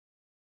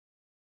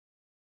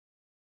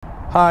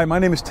Hi, my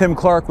name is Tim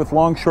Clark with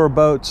Longshore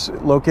Boats,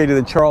 located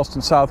in Charleston,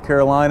 South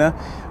Carolina.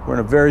 We're on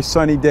a very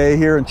sunny day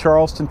here in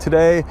Charleston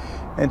today,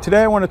 and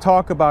today I want to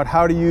talk about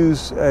how to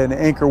use an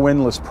anchor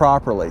windlass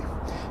properly.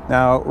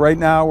 Now, right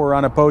now we're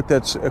on a boat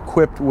that's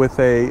equipped with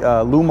a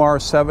Longshore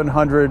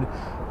 700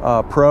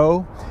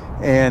 Pro,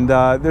 and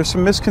there's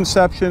some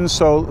misconceptions,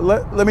 so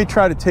let me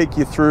try to take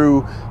you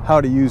through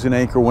how to use an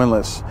anchor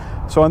windlass.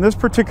 So on this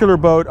particular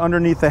boat,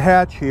 underneath the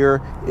hatch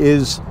here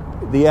is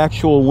the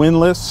actual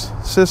windlass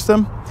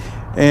system.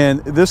 And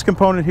this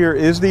component here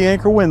is the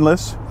anchor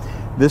windlass.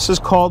 This is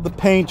called the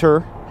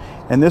painter,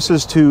 and this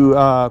is to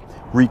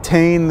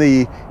retain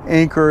the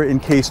anchor in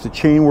case the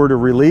chain were to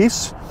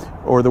release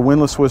or the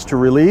windlass was to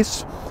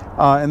release.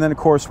 And then of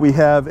course we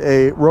have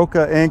a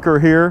Roca anchor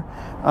here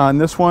on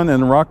this one,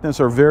 and Rockness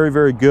are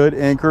very good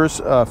anchors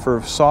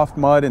for soft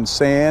mud and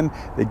sand.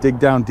 They dig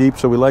down deep,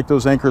 so we like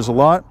those anchors a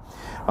lot.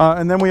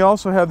 And then we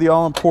also have the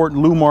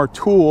all-important Longshore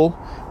tool,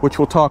 which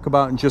we'll talk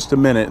about in just a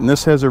minute, and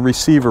this has a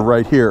receiver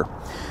right here.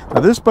 Now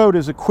this boat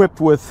is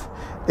equipped with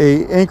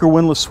a anchor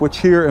windlass switch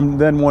here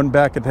and then one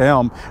back at the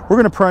helm. We're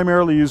going to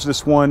primarily use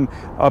this one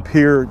up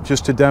here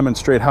just to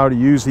demonstrate how to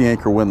use the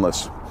anchor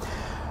windlass.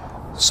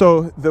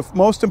 So the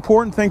most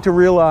important thing to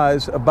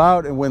realize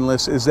about a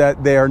windlass is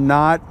that they are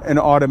not an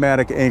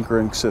automatic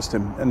anchoring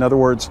system. In other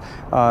words,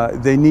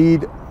 they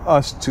need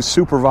us to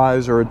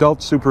supervise, or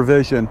adult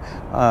supervision,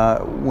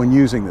 when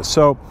using this.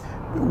 So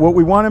what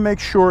we want to make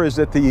sure is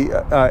that the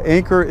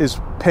anchor is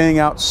paying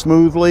out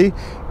smoothly,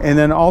 and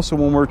then also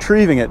when we're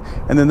retrieving it.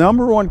 And the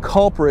number one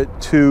culprit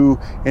to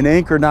an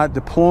anchor not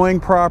deploying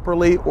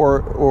properly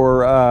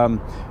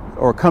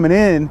or coming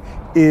in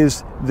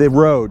is the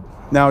rode.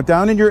 Now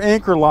down in your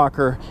anchor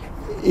locker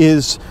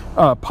is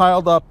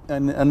piled up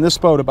on this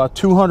boat about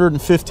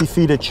 250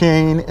 feet of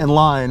chain and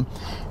line,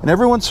 and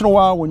every once in a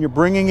while when you're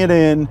bringing it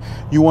in,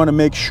 you want to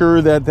make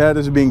sure that that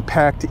is being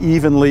packed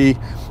evenly,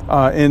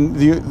 and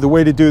the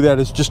way to do that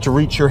is just to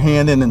reach your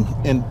hand in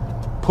and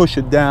push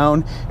it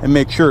down and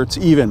make sure it's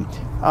even.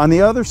 On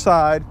the other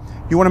side,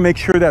 you want to make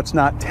sure that's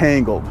not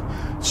tangled.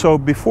 So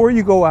before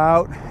you go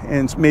out,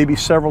 and maybe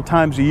several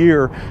times a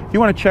year, you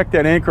want to check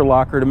that anchor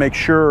locker to make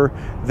sure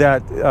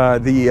that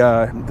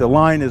the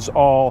line is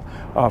all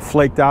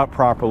flaked out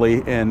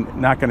properly and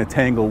not going to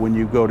tangle when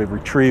you go to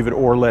retrieve it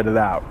or let it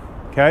out.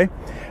 Okay.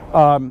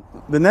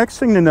 The next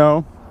thing to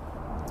know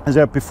is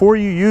that before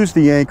you use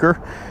the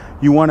anchor,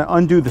 you want to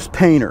undo this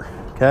painter.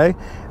 Okay,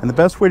 and the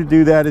best way to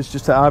do that is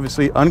just to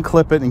obviously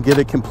unclip it and get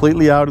it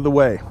completely out of the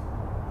way.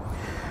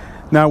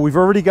 Now we've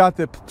already got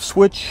the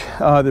switch,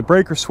 the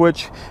breaker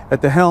switch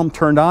at the helm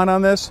turned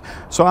on this.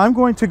 So I'm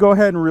going to go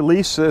ahead and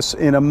release this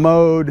in a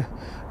mode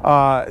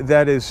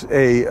that is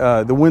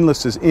the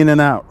windlass is in and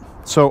out.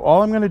 So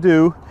all I'm going to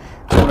do,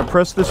 I'm going to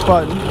press this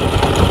button, and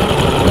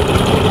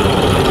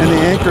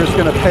the anchor is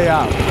going to pay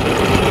out.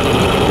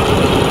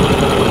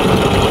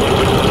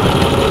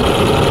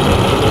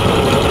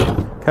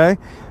 Okay,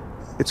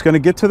 it's going to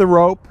get to the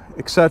rope,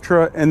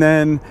 etc., and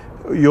then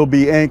you'll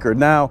be anchored.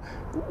 Now,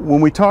 when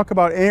we talk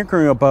about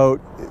anchoring a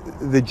boat,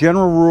 the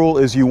general rule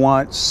is you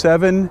want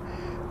 7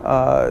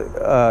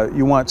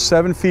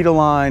 feet of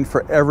line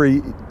for every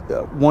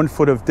 1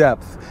 foot of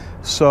depth.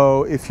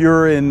 So if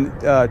you're in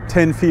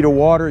 10 feet of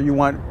water, you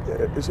want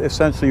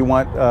essentially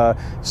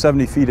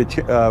 70 feet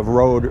of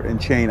rode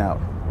and chain out.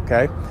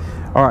 Okay.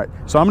 All right.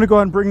 So I'm going to go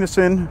ahead and bring this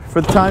in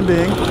for the time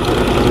being.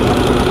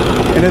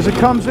 And as it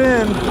comes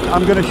in,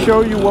 I'm going to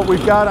show you what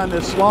we've got on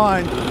this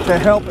line to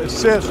help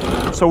assist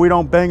so we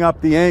don't bang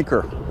up the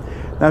anchor.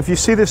 Now if you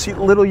see this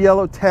little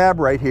yellow tab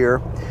right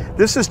here,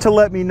 this is to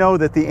let me know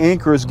that the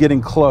anchor is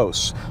getting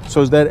close,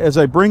 so that as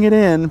I bring it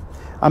in,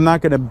 I'm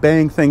not going to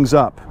bang things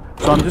up.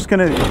 So I'm just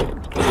going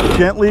to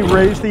gently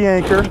raise the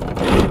anchor,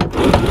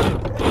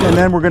 and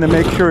then we're going to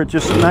make sure it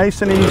just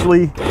nice and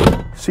easily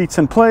seats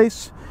in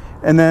place,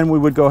 and then we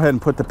would go ahead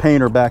and put the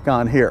painter back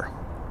on here.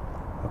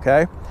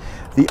 Okay.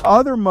 The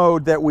other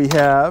mode that we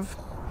have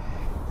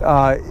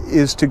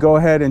is to go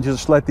ahead and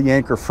just let the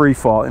anchor free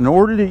fall. In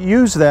order to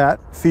use that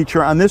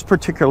feature on this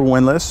particular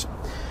windlass,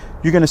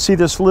 you're going to see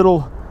this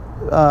little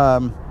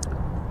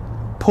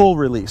pull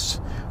release.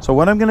 So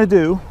what I'm going to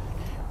do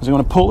is I'm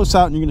going to pull this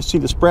out, and you're going to see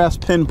this brass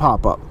pin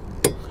pop up.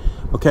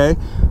 Okay,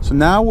 so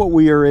now what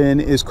we are in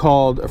is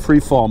called a free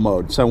fall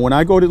mode. So when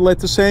I go to let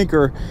this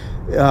anchor,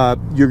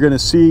 you're going to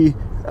see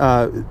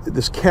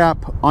this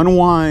cap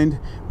unwind,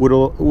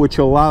 which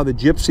will allow the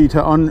gypsy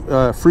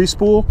to free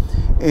spool,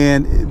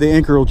 and the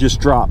anchor will just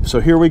drop. So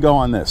here we go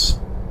on this.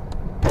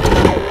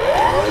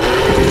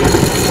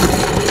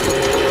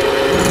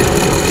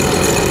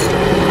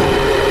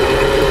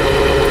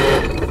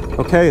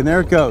 Okay, and there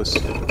it goes,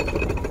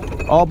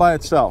 all by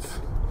itself.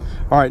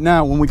 All right,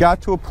 now when we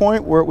got to a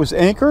point where it was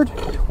anchored,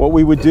 what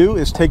we would do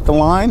is take the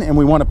line, and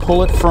we want to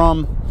pull it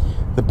from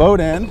the boat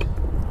end,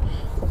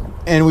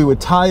 and we would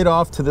tie it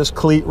off to this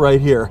cleat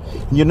right here.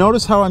 And you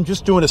notice how I'm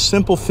just doing a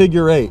simple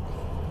figure 8.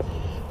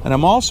 And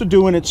I'm also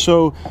doing it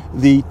so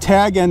the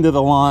tag end of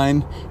the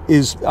line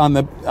is on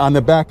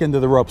the back end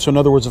of the rope. So in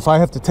other words, if I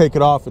have to take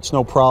it off, it's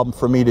no problem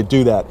for me to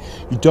do that.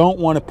 You don't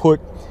want to put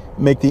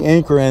make the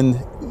anchor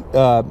end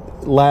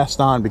last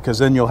on, because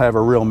then you'll have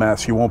a real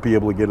mess. You won't be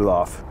able to get it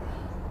off.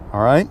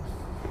 All right.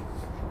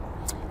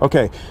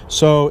 Okay,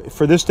 so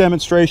for this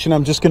demonstration,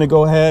 I'm just going to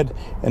go ahead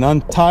and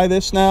untie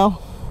this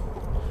now.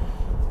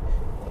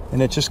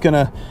 And it's just going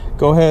to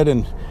go ahead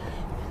and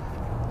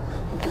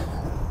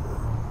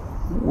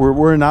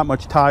we're not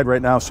much tied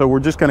right now, so we're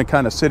just going to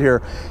kind of sit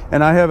here.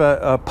 And I have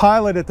a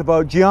pilot at the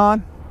boat.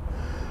 Gian,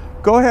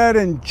 go ahead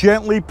and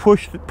gently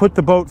put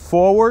the boat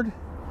forward,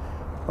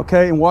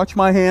 okay, and watch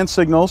my hand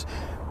signals.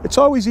 It's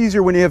always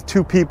easier when you have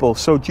two people.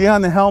 So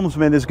Gian, the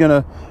helmsman, is going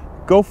to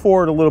go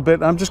forward a little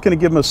bit. I'm just going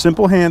to give him a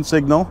simple hand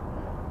signal,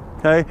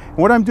 okay? And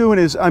what I'm doing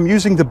is I'm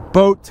using the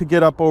boat to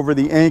get up over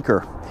the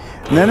anchor.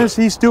 And then as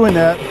he's doing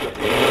that,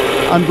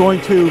 I'm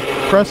going to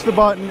press the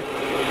button.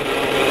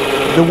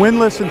 The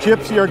Windlass and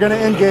Gypsy are going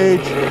to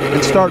engage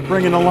and start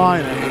bringing the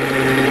line in.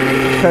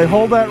 Okay,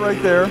 hold that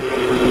right there.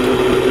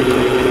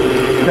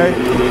 Okay,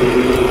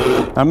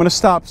 I'm going to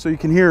stop so you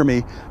can hear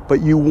me,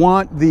 but you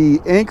want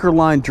the anchor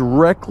line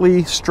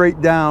directly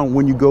straight down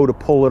when you go to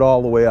pull it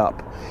all the way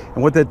up.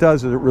 And what that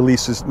does is it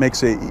releases,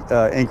 makes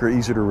the anchor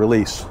easier to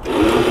release.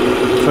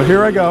 So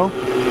here I go.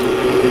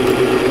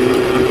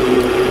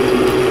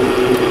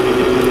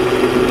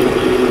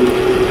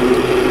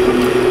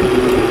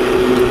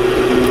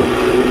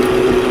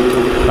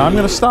 Now I'm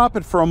going to stop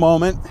it for a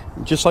moment.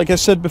 Just like I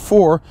said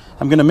before,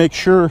 I'm going to make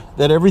sure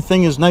that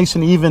everything is nice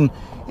and even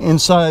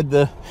inside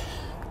the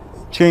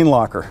chain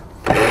locker.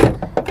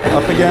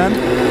 Up again.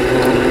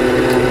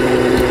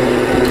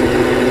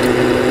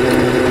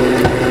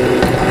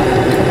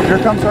 Here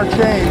comes our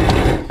chain.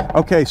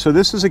 Okay, so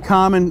this is a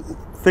common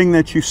thing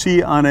that you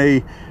see on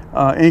a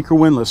anchor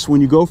windlass. When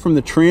you go from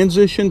the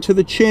transition to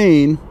the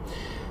chain,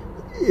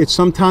 it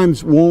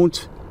sometimes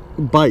won't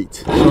bite.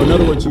 So in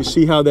other words, you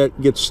see how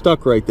that gets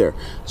stuck right there.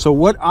 So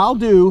what I'll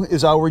do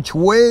is I'll reach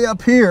way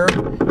up here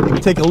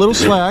and take a little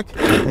slack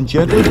and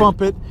gently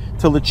bump it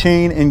till the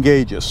chain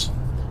engages.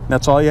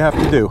 That's all you have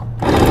to do.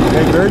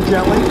 Okay, very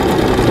gently.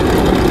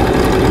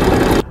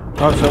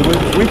 All right, so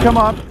as we come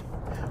up,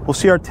 we'll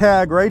see our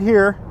tag right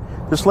here.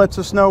 This lets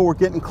us know we're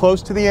getting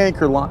close to the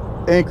anchor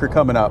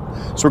coming up.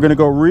 So we're going to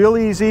go real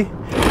easy,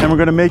 and we're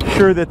going to make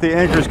sure that the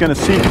anchor is going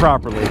to seat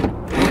properly.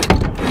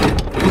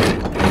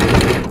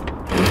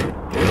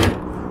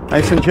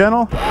 Nice and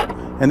gentle,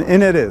 and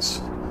in it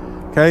is.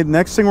 Okay,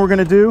 next thing we're going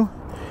to do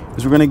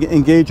is we're going to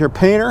engage our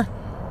painter.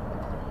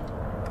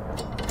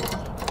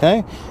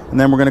 Okay, and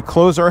then we're going to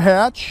close our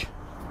hatch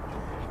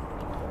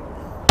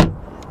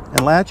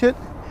and latch it.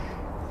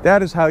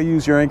 That is how you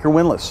use your anchor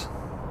windlass.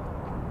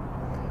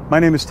 My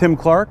name is Tim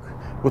Clark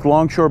with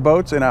Longshore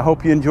Boats, and I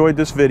hope you enjoyed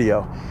this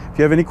video. If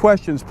you have any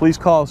questions, please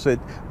call us at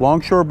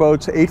Longshore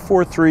Boats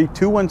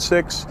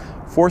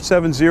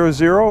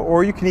 843-216-4700,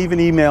 or you can even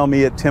email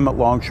me at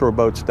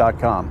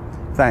tim@longshoreboats.com.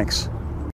 Thanks.